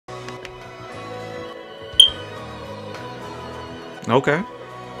Okay.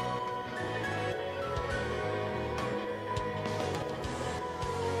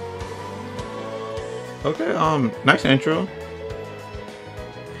 Okay. Nice intro.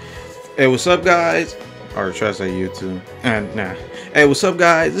 Hey, what's up, guys? Or should I say YouTube? And nah. Hey, what's up,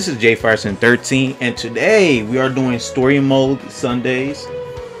 guys? This is J Farson 13, and today we are doing Story Mode Sundays,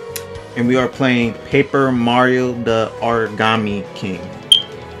 and we are playing Paper Mario The Origami King.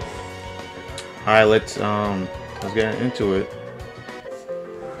 All right, let's get into it.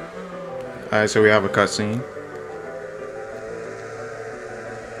 All right, so we have a cutscene.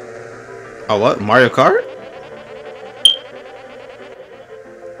 Oh, what? Mario Kart?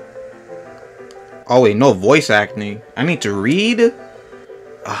 Oh wait, no voice acting. I need to read.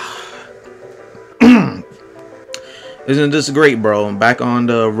 Isn't this great, bro? I'm back on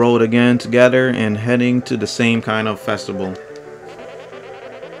the road again together and heading to the same kind of festival.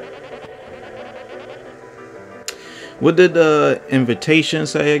 What did the invitation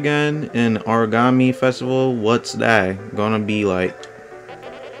say again? An origami festival? What's that gonna be like?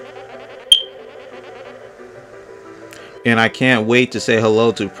 And I can't wait to say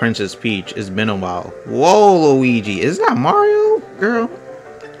hello to Princess Peach. It's been a while. Whoa, Luigi. Is that Mario? Girl.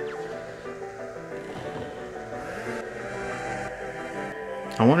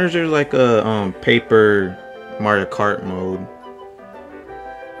 I wonder if there's like a paper Mario Kart mode.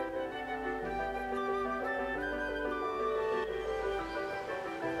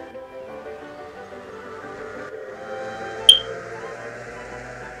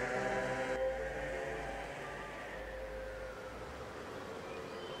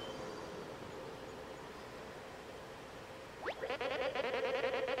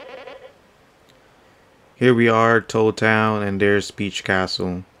 Here we are, Toad Town, and there's Peach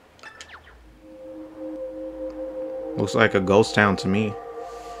Castle. Looks like a ghost town to me.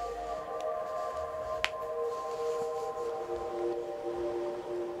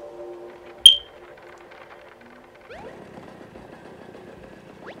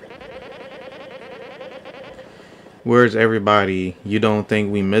 Where's everybody? You don't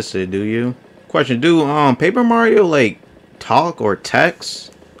think we miss it, do you? Question, do Paper Mario like talk or text?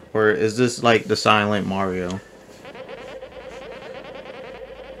 Or is this like the silent Mario?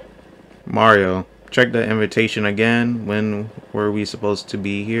 Mario, check the invitation again. When were we supposed to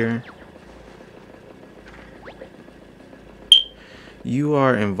be here? You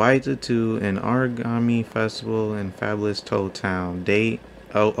are invited to an origami festival in Fabulous Toad Town. Date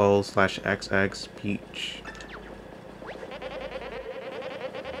 00/XX Peach.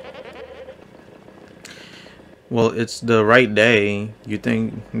 Well, it's the right day. You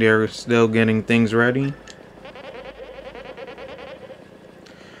think they're still getting things ready?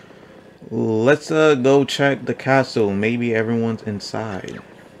 Let's go check the castle. Maybe everyone's inside.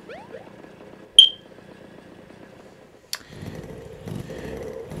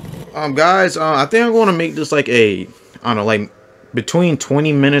 Guys, I think I'm going to make this like I don't know, like between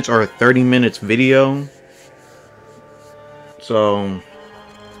 20 minutes or 30 minutes video. So,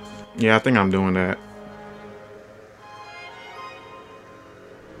 yeah, I think I'm doing that.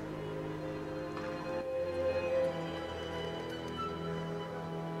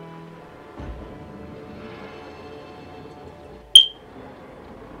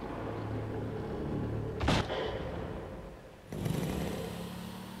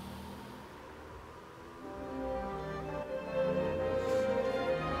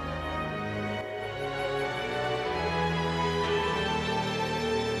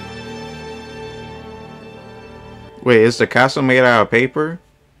 Wait, is the castle made out of paper?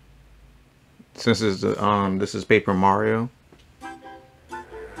 Since it's the this is Paper Mario.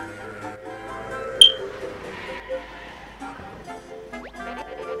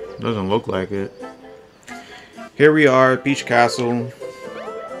 Doesn't look like it. Here we are, Peach Castle.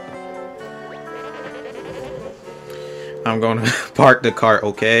 I'm gonna park the cart,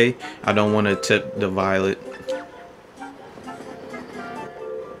 okay? I don't want to tip the Violet.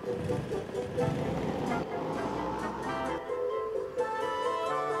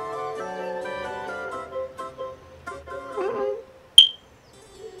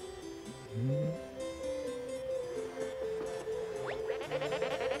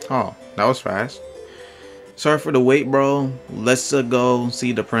 Oh, that was fast. Sorry for the wait, bro. Let's go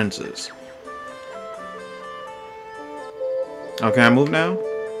see the princess. Oh, can I move now?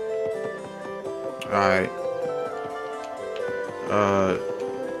 Alright.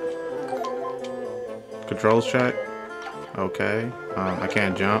 Controls check. Okay. I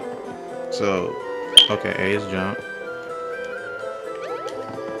can't jump. So, okay, A is jump.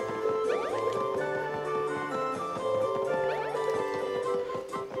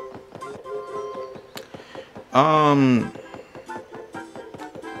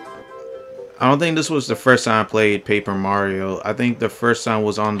 I don't think this was the first time I played Paper Mario. I think the first time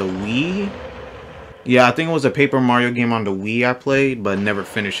was on the Wii. Yeah, I think it was a Paper Mario game on the Wii I played, but never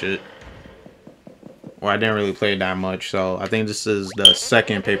finished it. Or I didn't really play it that much, so I think this is the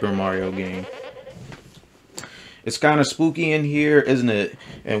second Paper Mario game. It's kind of spooky in here, isn't it?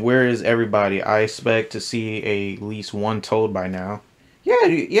 And where is everybody? I expect to see at least one Toad by now. Yeah,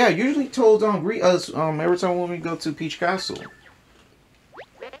 yeah. Usually Toads don't greet us every time when we go to Peach Castle.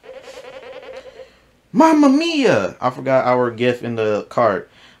 Mamma mia! I forgot our gift in the cart.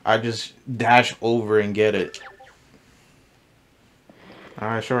 I just dash over and get it.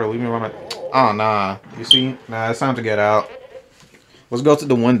 Alright, sure. Leave me alone. Oh, nah. You see? Nah, it's time to get out. Let's go to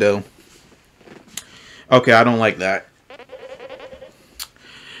the window. Okay, I don't like that.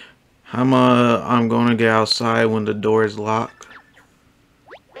 I'm gonna get outside when the door is locked.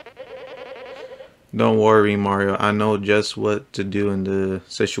 Don't worry, Mario. I know just what to do in the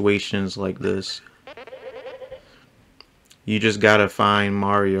situations like this. You just gotta find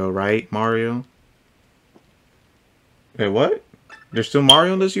Mario, right, Mario? Wait, what? There's still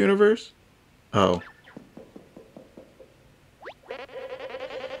Mario in this universe? Oh.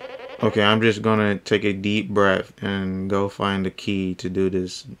 Okay, I'm just gonna take a deep breath and go find the key to do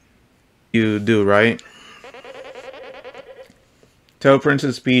this. You do, right? Tell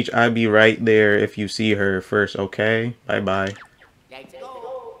Princess Peach I'll be right there if you see her first, okay? Bye-bye.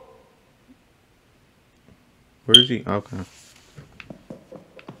 Where is he? Okay.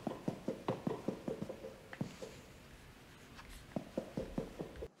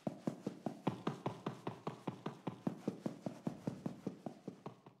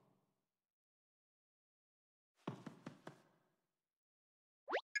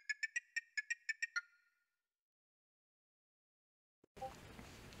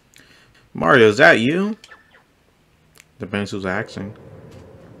 Mario, is that you? Depends who's asking.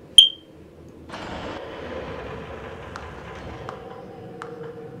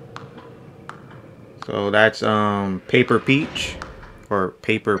 So that's Paper Peach or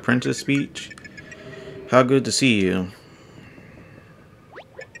Paper Princess Peach. How good to see you.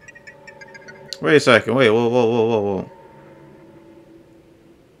 Wait a second. Wait. Whoa.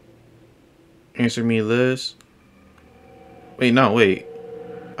 Answer me this. Wait. No. Wait.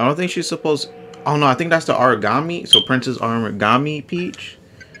 I don't think she's supposed. Oh no. I think that's the origami. So Princess Origami Peach.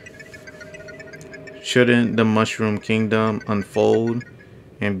 Shouldn't the Mushroom Kingdom unfold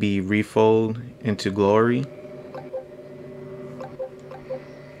and be refold into glory?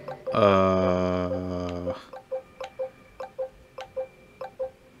 I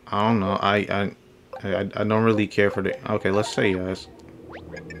don't know. I don't really care for the. Okay, let's say yes.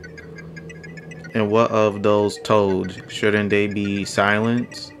 And what of those toads? Shouldn't they be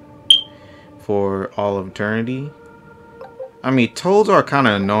silenced for all of eternity? I mean, toads are kind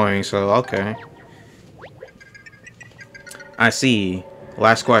of annoying, so okay. I see.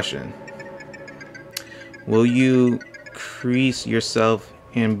 Last question. Will you crease yourself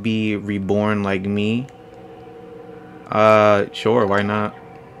and be reborn like me? Sure, why not?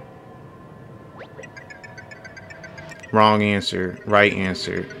 Wrong answer. Right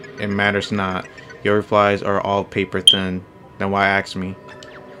answer. It matters not. Your replies are all paper thin. Then why ask me?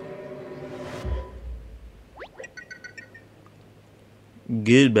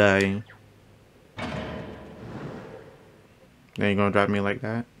 Goodbye. Then you gonna drop me like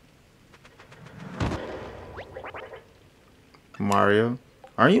that? Mario?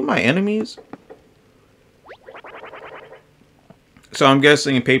 Are you my enemies? So I'm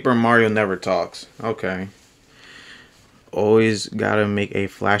guessing Paper Mario never talks. Okay. Always gotta make a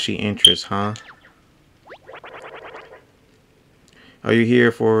flashy interest, huh? Are you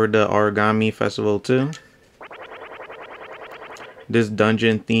here for the Origami Festival too? This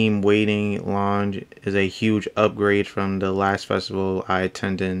dungeon theme waiting lounge is a huge upgrade from the last festival I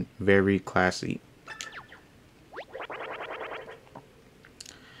attended. Very classy.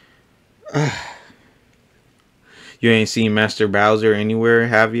 You ain't seen Master Bowser anywhere,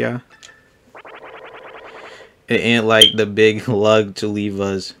 have ya? It ain't like the big lug to leave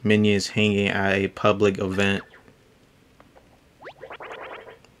us minions hanging at a public event.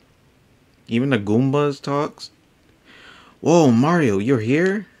 Even the Goombas talks? Whoa, Mario, you're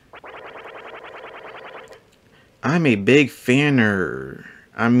here? I'm a big fanner.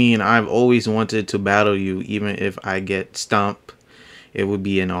 I mean, I've always wanted to battle you, even if I get stumped. It would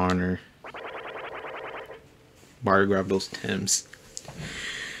be an honor. Mario, grab those Tims.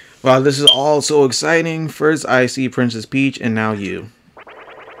 Wow, this is all so exciting. First I see Princess Peach, and now you.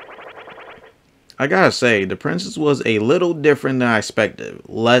 I gotta say, the princess was a little different than I expected.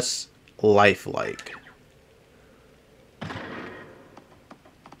 Less lifelike.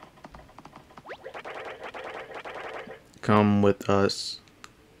 Come with us.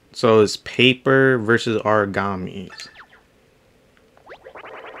 So it's paper versus origamis.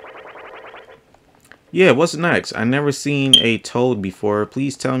 Yeah, what's next? I never seen a toad before.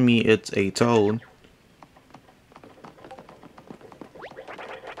 Please tell me it's a toad.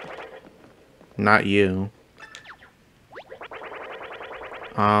 Not you.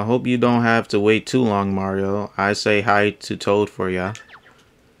 I hope you don't have to wait too long, Mario. I say hi to Toad for ya.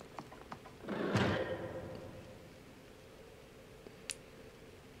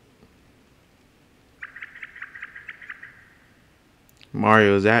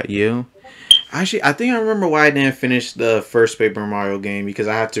 Mario, is that you? Actually, I think I remember why I didn't finish the first Paper Mario game, because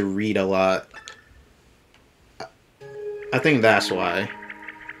I had to read a lot. I think that's why.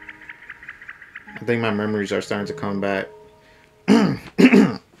 I think my memories are starting to come back.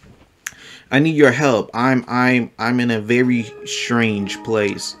 I need your help. I'm in a very strange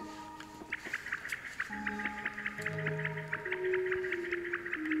place.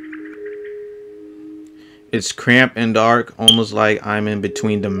 It's cramped and dark, almost like I'm in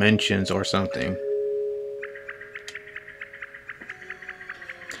between dimensions or something.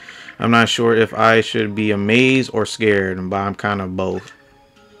 I'm not sure if I should be amazed or scared, but I'm kind of both.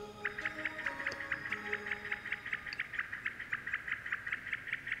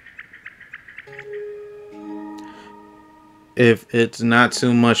 If it's not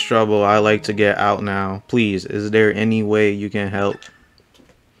too much trouble, I like to get out now. Please, is there any way you can help?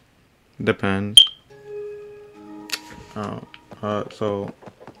 Depends. Oh, so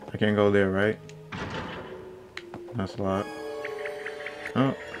I can't go there, right? That's a lot.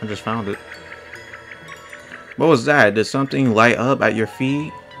 Oh, I just found it. What was that? Did something light up at your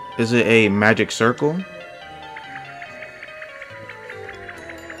feet? Is it a magic circle?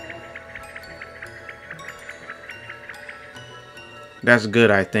 That's good,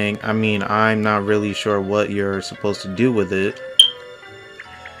 I think. I mean, I'm not really sure what you're supposed to do with it.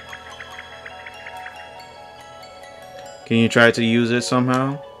 Can you try to use it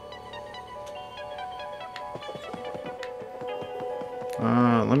somehow?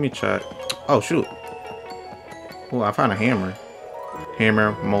 Let me check. Oh, shoot. Oh, I found a hammer.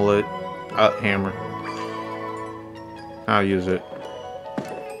 Hammer, mullet, hammer. I'll use it.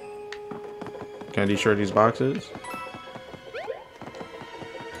 Can I destroy these boxes?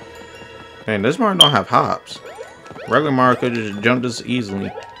 Man, this Mario don't have hops. Regular Mario could just jump this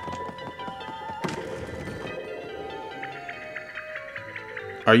easily.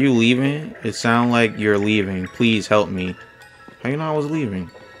 Are you leaving? It sounds like you're leaving. Please help me. How you know I was leaving?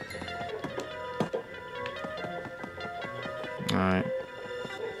 Alright.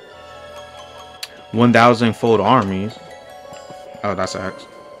 1,000-fold armies. Oh, that's X.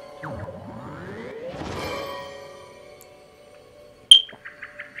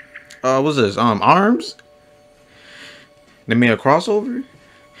 What's this? Arms? They made a crossover?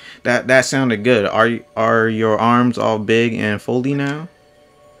 That sounded good. Are your arms all big and foldy now?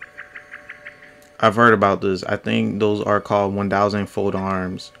 I've heard about this. I think those are called 1,000-fold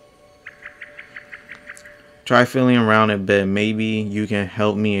arms. Try feeling around a bit. Maybe you can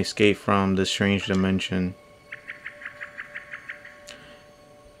help me escape from this strange dimension.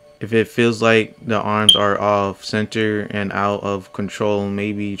 If it feels like the arms are off center and out of control,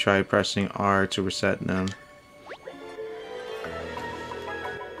 maybe try pressing R to reset them.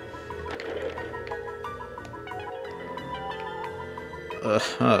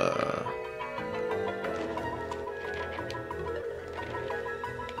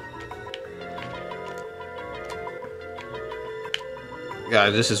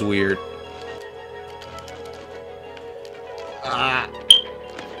 Guys, this is weird. Ah.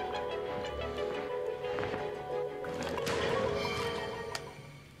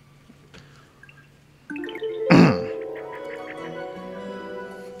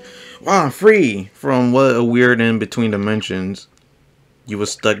 Wow, I'm free from what a weird in between dimensions. You were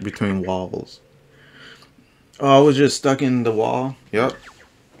stuck between walls. Oh, I was just stuck in the wall. Yep.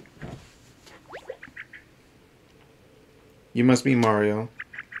 You must be Mario.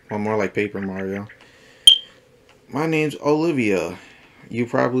 Well, more like Paper Mario. My name's Olivia. You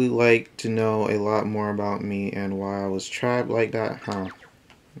probably like to know a lot more about me and why I was trapped like that, huh?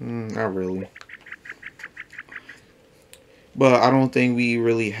 Not really. But I don't think we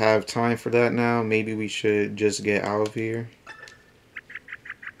really have time for that now. Maybe we should just get out of here.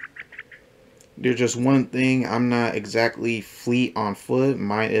 There's just one thing. I'm not exactly fleet on foot.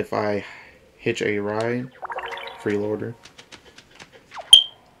 Mind if I hitch a ride? Freeloader.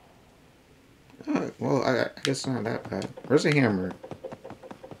 Well, I guess it's not that bad. Where's the hammer?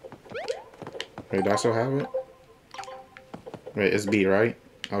 Wait, do I still have it? Wait, it's B, right?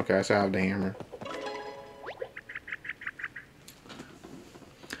 Okay, I still have the hammer.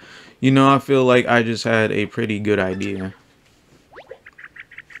 You know, I feel like I just had a pretty good idea.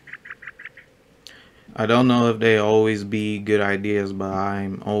 I don't know if they always be good ideas, but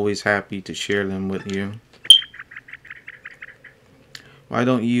I'm always happy to share them with you. Why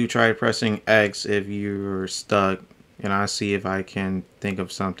don't you try pressing X if you're stuck, and I'll see if I can think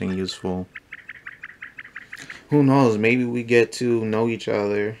of something useful. Who knows, maybe we get to know each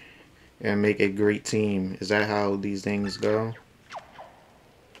other and make a great team. Is that how these things go?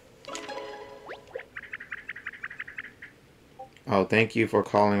 Oh, thank you for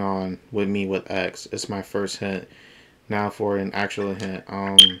calling on with me with X. It's my first hint. Now for an actual hint.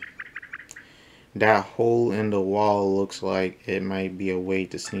 That hole in the wall looks like it might be a way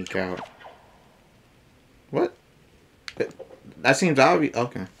to sneak out. What? That seems obvious.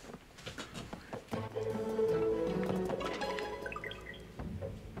 Okay.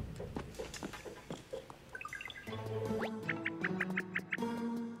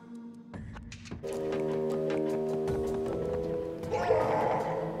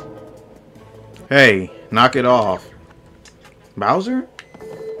 Hey, knock it off. Bowser?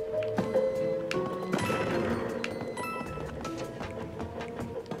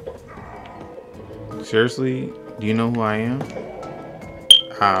 Seriously? Do you know who I am?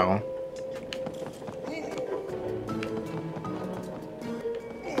 How?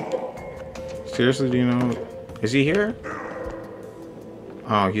 Seriously, do you know? Is he here?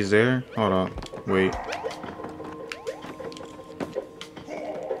 Oh, he's there? Hold on. Wait.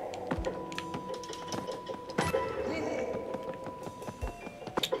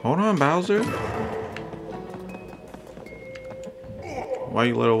 Hold on, Bowser. Why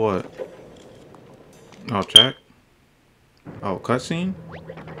you little what? Oh, check. Oh, cutscene?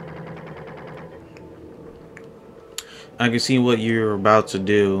 I can see what you're about to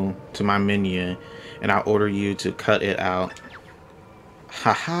do to my minion, and I order you to cut it out.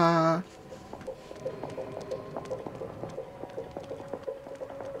 Haha.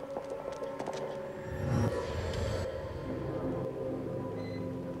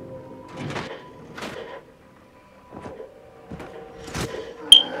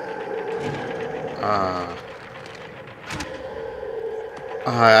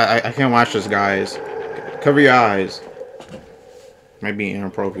 I can't watch this, guys. Cover your eyes. Might be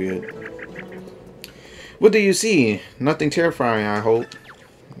inappropriate. What do you see? Nothing terrifying, I hope.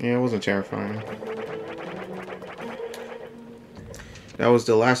 Yeah, it wasn't terrifying. That was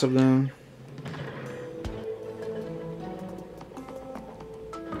the last of them.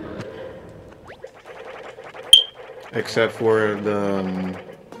 Except for the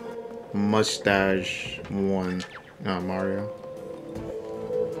mustache one. Not Mario.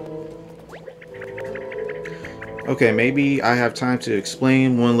 Okay, maybe I have time to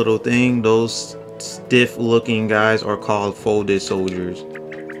explain one little thing. Those stiff looking guys are called folded soldiers.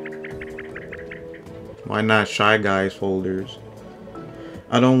 Why not Shy Guys folders?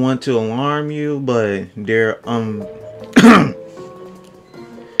 I don't want to alarm you, but they're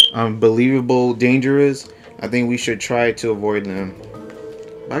unbelievable dangerous. I think we should try to avoid them.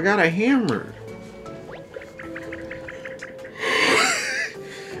 I got a hammer.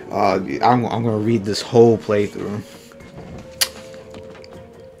 I'm gonna read this whole playthrough.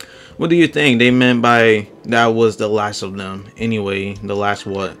 What do you think they meant by that was the last of them? Anyway, the last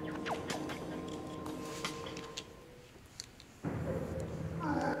what?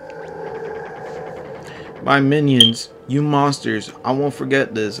 My minions, you monsters, I won't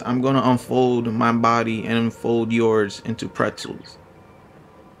forget this. I'm gonna unfold my body and unfold yours into pretzels.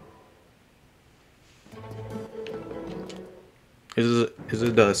 Is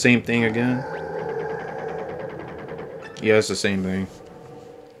it the same thing again? Yeah, it's the same thing.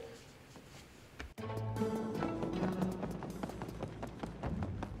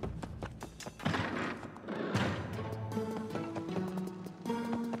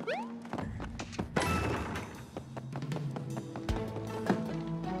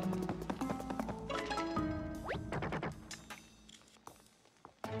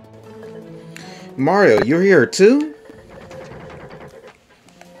 Mario, you're here too?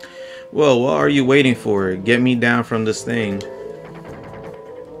 Well, what are you waiting for? Get me down from this thing.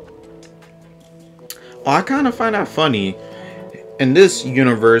 Oh, I kind of find that funny. In this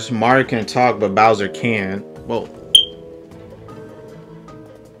universe, Mario can talk, but Bowser can't. Well,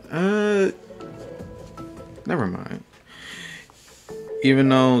 never mind. Even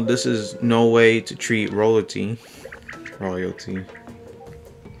though this is no way to treat royalty.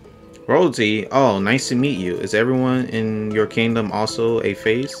 Royalty? Oh, nice to meet you. Is everyone in your kingdom also a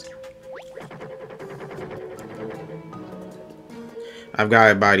face? I've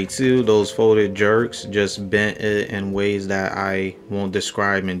got a body too. Those folded jerks just bent it in ways that I won't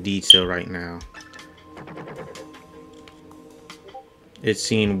describe in detail right now. It's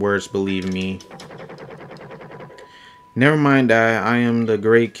seen worse, believe me. Never mind that. I am the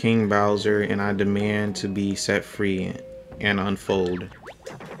great King Bowser, and I demand to be set free and unfold.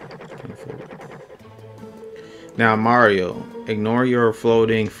 Now, Mario, ignore your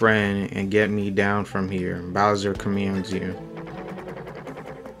floating friend and get me down from here. Bowser commands you.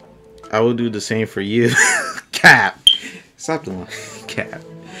 I will do the same for you. Cap. Stop doing Cap.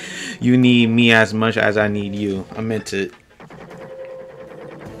 You need me as much as I need you. I meant it.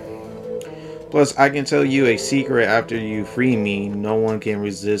 Plus, I can tell you a secret after you free me. No one can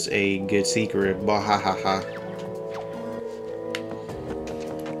resist a good secret. Bah ha ha ha.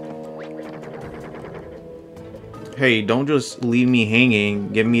 Hey, don't just leave me hanging.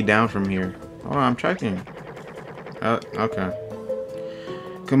 Get me down from here. Oh, I'm checking. Okay.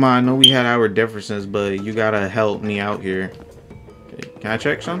 Come on, I know we had our differences, but you gotta help me out here. Can I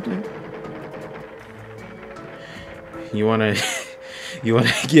check something? You wanna you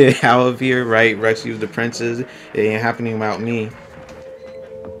wanna get out of here, right? Rescue the princess. It ain't happening without me.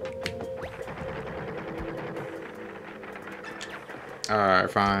 Alright,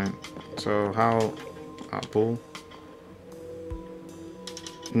 fine. So how I'll pull?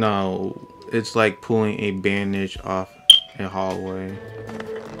 No, it's like pulling a bandage off a hallway.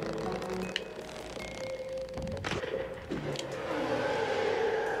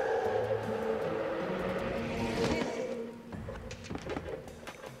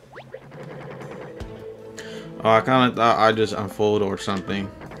 Oh, I kind of thought I just unfold or something.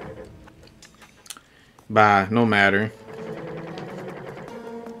 Bye, no matter.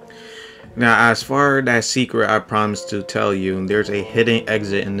 Now, as far as that secret I promised to tell you, there's a hidden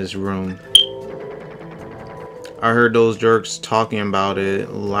exit in this room. I heard those jerks talking about it.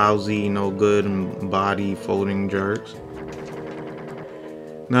 Lousy, no good, body folding jerks.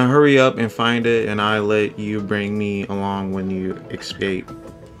 Now hurry up and find it, and I let you bring me along when you escape.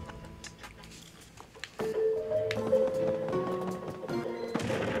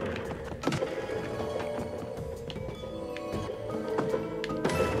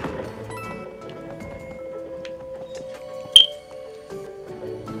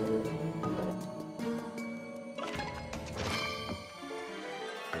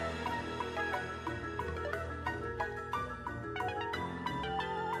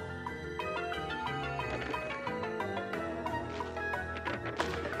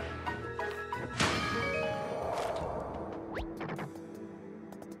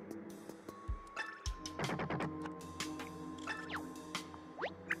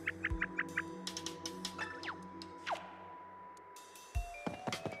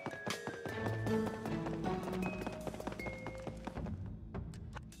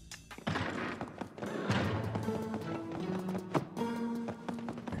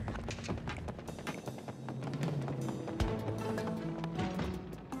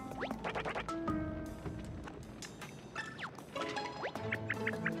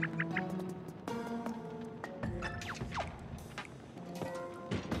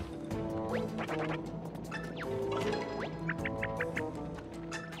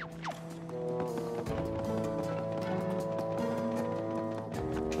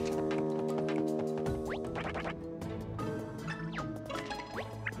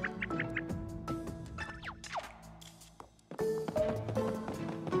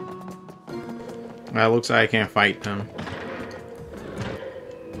 That looks like I can't fight them.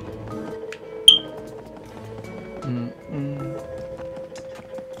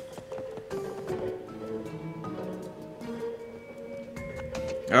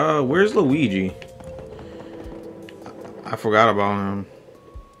 Where's Luigi? I forgot about him.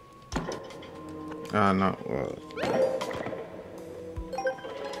 No.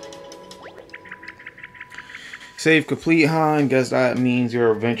 Save complete, Han. Guess that means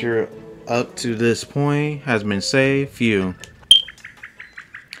your adventure up to this point has been saved. Phew.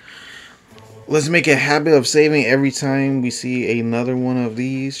 Let's make a habit of saving every time we see another one of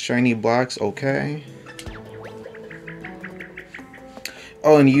these shiny blocks. Okay.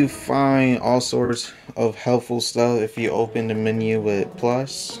 Oh, and you find all sorts of helpful stuff if you open the menu with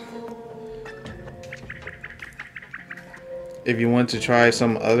plus. If you want to try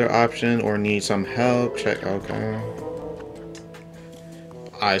some other option or need some help, check. Okay.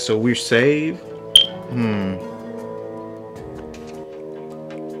 Alright, so we're saved.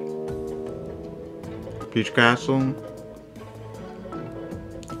 Peach Castle.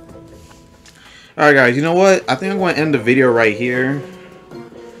 Alright guys, you know what? I think I'm going to end the video right here.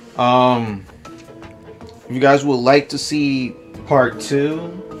 If you guys would like to see part 2.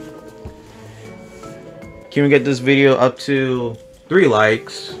 Can we get this video up to 3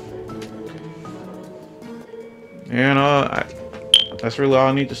 likes? And that's really all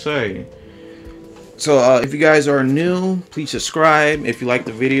I need to say. So if you guys are new, please subscribe. If you like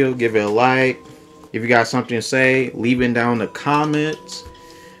the video, give it a like. If you got something to say, leave it down in the comments.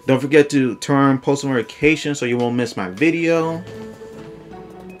 Don't forget to turn post notifications so you won't miss my video.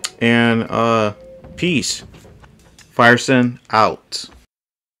 And peace. Fireson out.